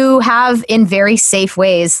you have, in very safe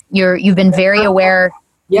ways, you've been very aware.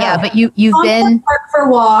 Yeah, but you've been for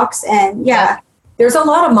walks and There's a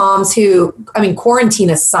lot of moms who, I mean,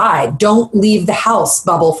 quarantine aside, don't leave the house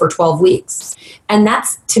bubble for 12 weeks. And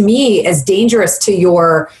that's, to me, as dangerous to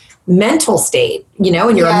your mental state, you know,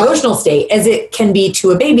 and your emotional state as it can be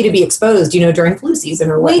to a baby to be exposed, you know, during flu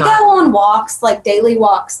season or whatnot. We go on walks, like daily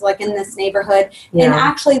walks, like in this neighborhood. Yeah. And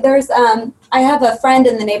actually there's, I have a friend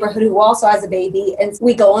in the neighborhood who also has a baby, and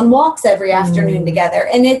we go on walks every afternoon together.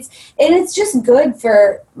 And it's just good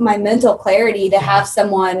for my mental clarity to have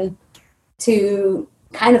someone to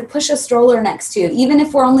kind of push a stroller next to, even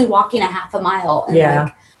if we're only walking a half a mile and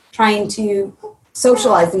like trying to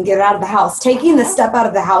socialize and get out of the house. Taking the step out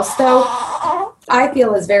of the house, though, I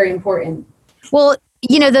feel is very important. Well,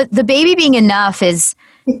 you know, the baby being enough is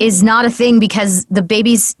not a thing, because the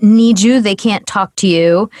babies need you. They can't talk to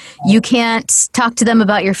you. You can't talk to them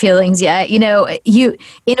about your feelings yet. You know,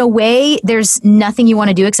 in a way, there's nothing you want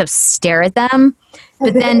to do except stare at them.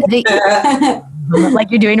 But then like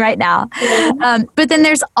you're doing right now. But then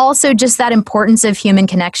there's also just that importance of human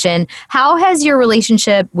connection. How has your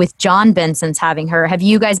relationship with John been since having her? Have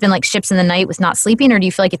you guys been like ships in the night with not sleeping, or do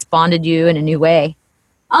you feel like it's bonded you in a new way?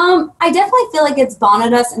 I definitely feel like it's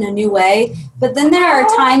bonded us in a new way, but then there are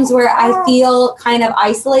times where I feel kind of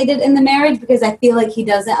isolated in the marriage because I feel like he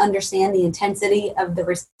doesn't understand the intensity of the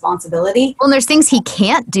responsibility. Well, and there's things he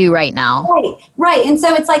can't do right now. Right. And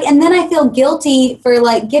so it's like, and then I feel guilty for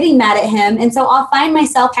like getting mad at him. And so I'll find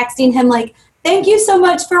myself texting him like, thank you so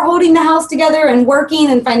much for holding the house together and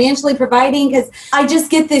working and financially providing, because I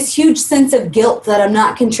just get this huge sense of guilt that I'm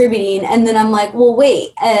not contributing. And then I'm like, well,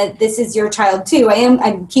 wait, this is your child too.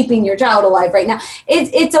 I'm keeping your child alive right now.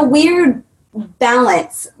 It's a weird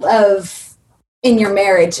balance of in your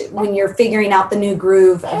marriage when you're figuring out the new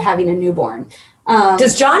groove of having a newborn.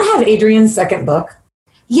 Does John have Adrian's second book?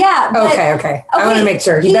 Yeah. Okay. I want to make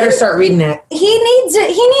sure. He better start reading it. He needs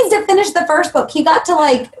to finish the first book. He got to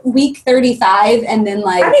like week 35 and then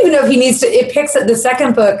like... I don't even know if he needs to... It picks at the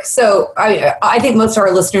second book. So I think most of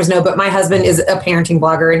our listeners know, but my husband is a parenting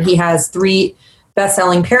blogger and he has 3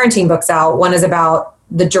 best-selling parenting books out. One is about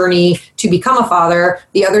the journey to become a father.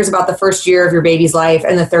 The other is about the first year of your baby's life.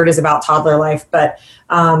 And the third is about toddler life. But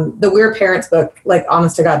the Weird Parents book, like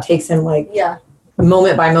honest to God, takes him like... Yeah.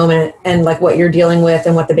 moment by moment and like what you're dealing with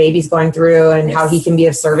and what the baby's going through and how he can be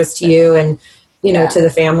of service to you and, you know, to the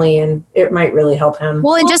family, and it might really help him.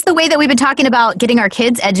 Well, and just the way that we've been talking about getting our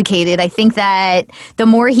kids educated, I think that the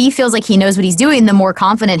more he feels like he knows what he's doing, the more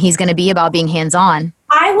confident he's going to be about being hands-on.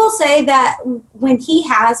 I will say that when he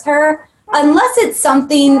has her, unless it's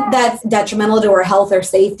something that's detrimental to her health or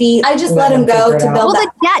safety, I just let him go to build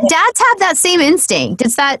that. Well, dads have that same instinct.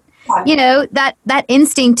 It's that, you know, that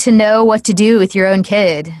instinct to know what to do with your own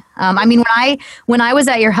kid. I mean, when I was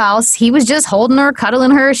at your house, he was just holding her,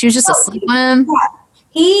 cuddling her. She was just asleep on him.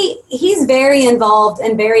 Yeah. He's very involved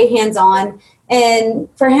and very hands-on. And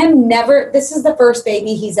for him, this is the first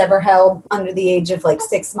baby he's ever held under the age of like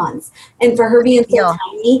 6 months. And for her being so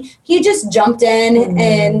tiny, he just jumped in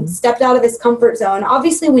and stepped out of his comfort zone.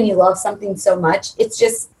 Obviously, when you love something so much, it's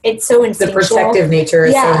so instinctual. The protective nature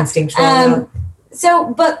is so instinctual.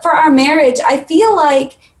 But for our marriage, I feel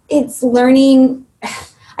like it's learning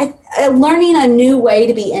a new way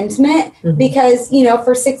to be intimate because, you know,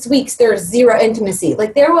 for 6 weeks, there's zero intimacy.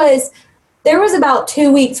 Like there was about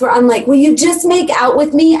 2 weeks where I'm like, will you just make out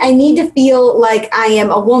with me? I need to feel like I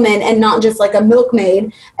am a woman and not just like a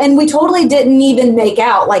milkmaid. And we totally didn't even make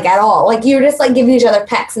out like at all. Like you're just like giving each other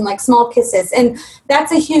pecks and like small kisses. And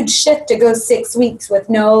that's a huge shift to go 6 weeks with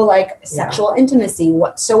no like sexual intimacy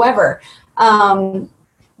whatsoever.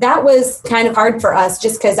 That was kind of hard for us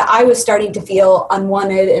just because I was starting to feel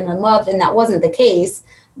unwanted and unloved, and that wasn't the case.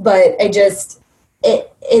 But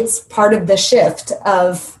it's part of the shift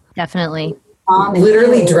of definitely.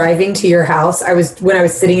 Literally driving to your house. When I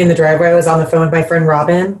was sitting in the driveway, I was on the phone with my friend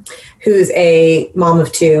Robin, who's a mom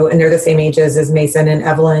of 2, and they're the same ages as Mason and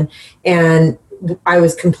Evelyn. And I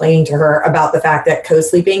was complaining to her about the fact that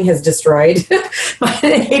co-sleeping has destroyed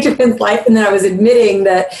Adrian's life. And then I was admitting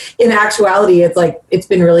that in actuality, it's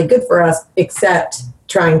been really good for us, except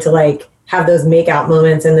trying to like have those make out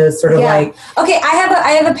moments and those sort of like. Okay.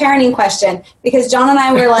 I have a parenting question because John and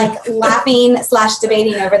I were like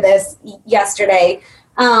laughing/debating over this yesterday.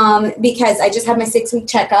 Because I just had my 6-week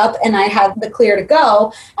checkup and I have the clear to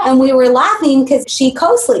go, and we were laughing because she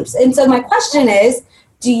co-sleeps. And so my question is,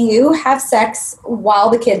 do you have sex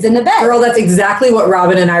while the kid's in the bed? Girl, that's exactly what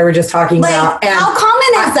Robin and I were just talking about. And how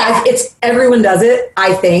common is that? Everyone does it,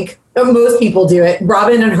 I think. Most people do it.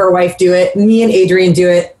 Robin and her wife do it. Me and Adrian do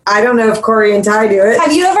it. I don't know if Corey and Ty do it.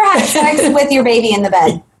 Have you ever had sex with your baby in the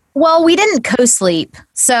bed? Well, we didn't co-sleep,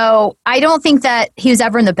 so I don't think that he was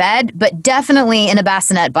ever in the bed, but definitely in a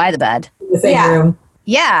bassinet by the bed. In the same room.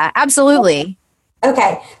 Yeah, absolutely.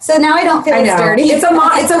 Okay, so now I don't feel as dirty. It's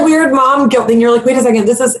a weird mom guilt thing. You're like, wait a second,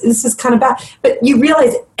 this is kind of bad. But you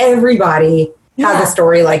realize everybody has a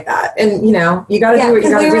story like that, and you know you got to do what you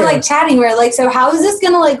got to do. We were like chatting. We were like, so how is this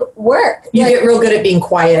gonna like work? You get real good at being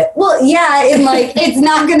quiet. Well, yeah, and like it's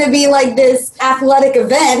not gonna be like this athletic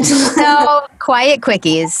event. No, quiet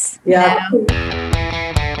quickies. Yeah. No.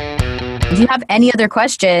 Do you have any other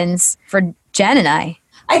questions for Jen and I?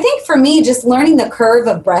 I think for me, just learning the curve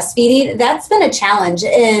of breastfeeding, that's been a challenge.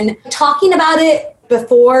 And talking about it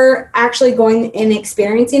before actually going and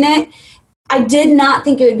experiencing it, I did not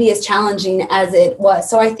think it would be as challenging as it was.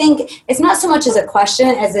 So I think it's not so much as a question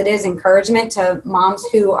as it is encouragement to moms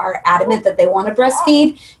who are adamant that they want to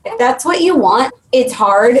breastfeed. If that's what you want, it's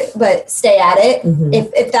hard, but stay at it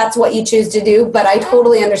if that's what you choose to do. But I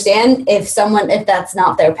totally understand if that's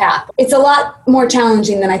not their path. It's a lot more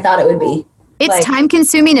challenging than I thought it would be. It's time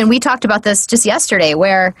consuming. And we talked about this just yesterday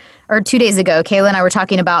or 2 days ago, Kayla and I were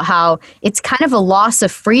talking about how it's kind of a loss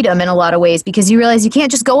of freedom in a lot of ways because you realize you can't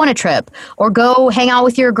just go on a trip or go hang out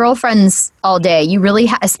with your girlfriends all day. You really,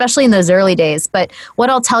 especially in those early days. But what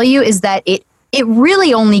I'll tell you is that it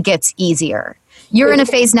really only gets easier. You're in a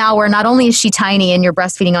phase now where not only is she tiny and you're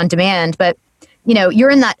breastfeeding on demand, but you're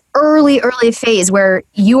in that early phase where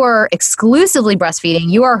you are exclusively breastfeeding.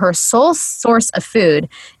 You are her sole source of food.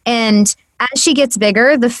 And as she gets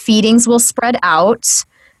bigger, the feedings will spread out.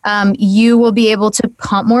 You will be able to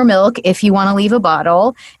pump more milk if you want to leave a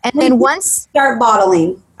bottle. And then once start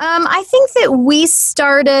bottling. I think that we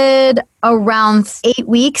started around 8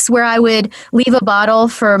 weeks where I would leave a bottle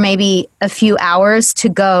for maybe a few hours to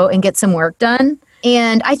go and get some work done.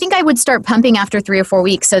 And I think I would start pumping after 3 or 4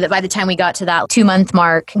 weeks so that by the time we got to that 2-month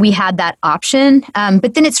mark, we had that option.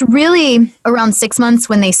 But then it's really around 6 months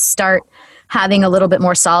when they start having a little bit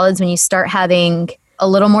more solids, when you start having a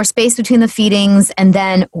little more space between the feedings, and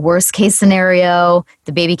then worst case scenario,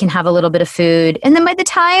 the baby can have a little bit of food. And then by the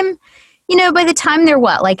time they're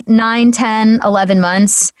 9, 10, 11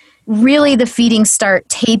 months, really the feedings start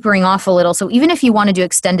tapering off a little. So even if you want to do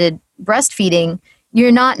extended breastfeeding,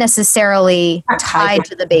 you're not necessarily tied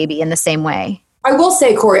to the baby in the same way. I will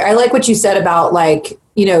say, Corey, I like what you said about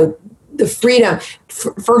the freedom.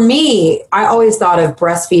 For me, I always thought of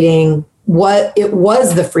breastfeeding what it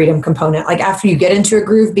was the freedom component, like after you get into a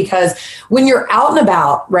groove, because when you're out and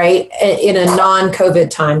about, right, in a non-COVID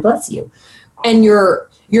time, bless you, and you're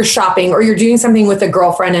shopping or you're doing something with a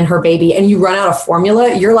girlfriend and her baby and you run out of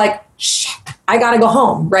formula, you're like, shit, I got to go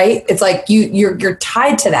home, right? It's like you're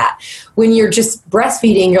tied to that. When you're just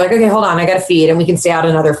breastfeeding, you're like, okay, hold on, I got to feed and we can stay out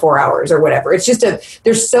another 4 hours or whatever. It's just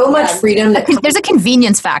there's so much freedom. There's a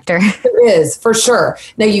convenience factor. There is, for sure.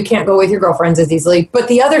 Now you can't go with your girlfriends as easily, but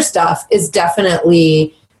the other stuff is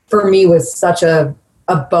definitely, for me, was such a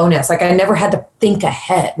bonus. Like I never had to think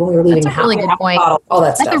ahead when we were leaving the house. That's a really good point. All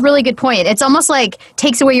that stuff. That's a really good point. It's almost like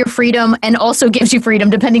takes away your freedom and also gives you freedom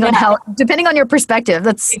depending on your perspective.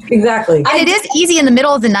 That's exactly. And it is easy in the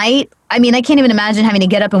middle of the night. I mean, I can't even imagine having to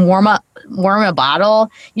get up and warm a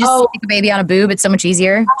bottle. You just stick a baby on a boob. It's so much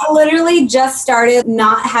easier. I literally just started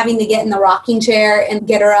not having to get in the rocking chair and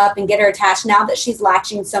get her up and get her attached. Now that she's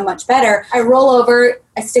latching so much better, I roll over,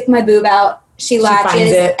 I stick my boob out. She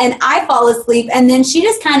latches and I fall asleep, and then she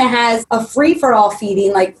just kind of has a free-for-all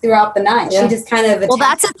feeding like throughout the night. Yeah. She just kind of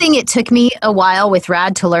that's the thing. It took me a while with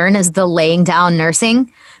Rad to learn is the laying down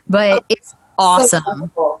nursing, but it's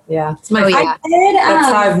awesome. So yeah, it's my that's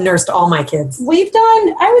how I've nursed all my kids. We've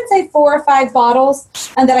done, I would say, 4 or 5 bottles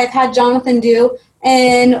that I've had Jonathan do,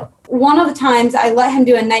 and one of the times I let him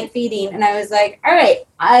do a night feeding, and I was like, all right,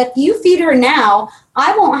 if you feed her now,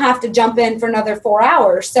 I won't have to jump in for another 4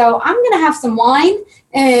 hours. So I'm going to have some wine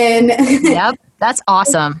and yep, that's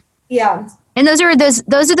awesome. Yeah. And those are those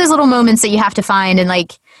little moments that you have to find, and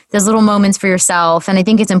like those little moments for yourself. And I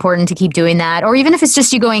think it's important to keep doing that. Or even if it's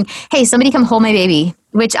just you going, hey, somebody come hold my baby,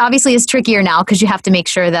 which obviously is trickier now because you have to make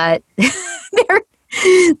sure that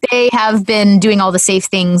they have been doing all the safe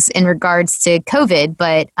things in regards to COVID,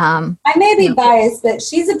 but I may be biased, but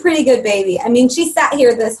she's a pretty good baby. I mean, she sat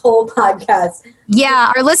here this whole podcast.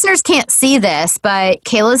 Yeah, our listeners can't see this, but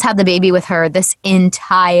Kayla's had the baby with her this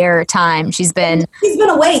entire time. She's been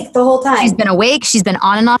awake the whole time. She's been awake. She's been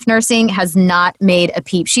on and off nursing, has not made a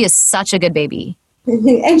peep. She is such a good baby.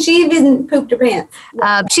 And she even pooped her pants.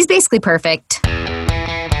 She's basically perfect.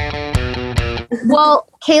 Well,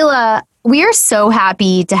 Kayla, we are so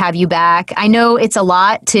happy to have you back. I know it's a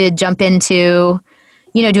lot to jump into,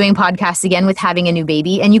 doing podcasts again with having a new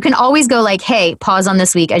baby. And you can always go like, hey, pause on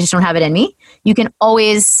this week. I just don't have it in me. You can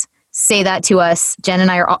always say that to us. Jen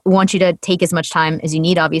and I want you to take as much time as you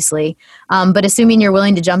need, obviously. But assuming you're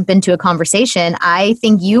willing to jump into a conversation, I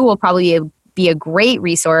think you will probably be a great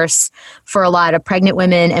resource for a lot of pregnant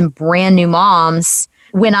women and brand new moms.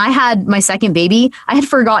 When I had my second baby, I had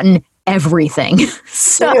forgotten everything.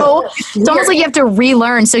 So it's almost like you have to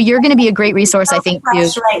relearn. So you're going to be a great resource, I think, too.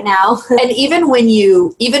 Right now. And even when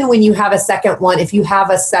you have a second one, if you have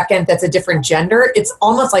a second that's a different gender, it's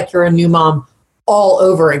almost like you're a new mom all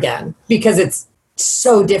over again because it's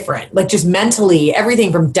so different. Like just mentally,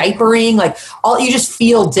 everything from diapering, like you just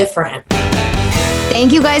feel different.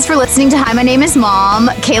 Thank you guys for listening to Hi, My Name is Mom.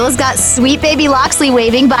 Kayla's got sweet baby Loxley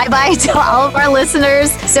waving bye-bye to all of our listeners.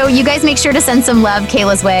 So you guys make sure to send some love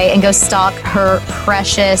Kayla's way and go stalk her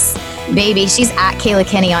precious baby. She's at Kayla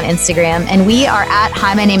Kenny on Instagram. And we are at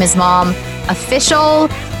Hi, My Name is Mom official.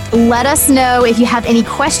 Let us know if you have any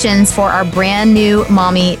questions for our brand new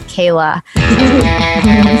mommy, Kayla.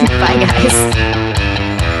 Bye, guys.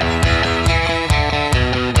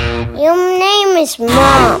 Your name is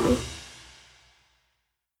Mom.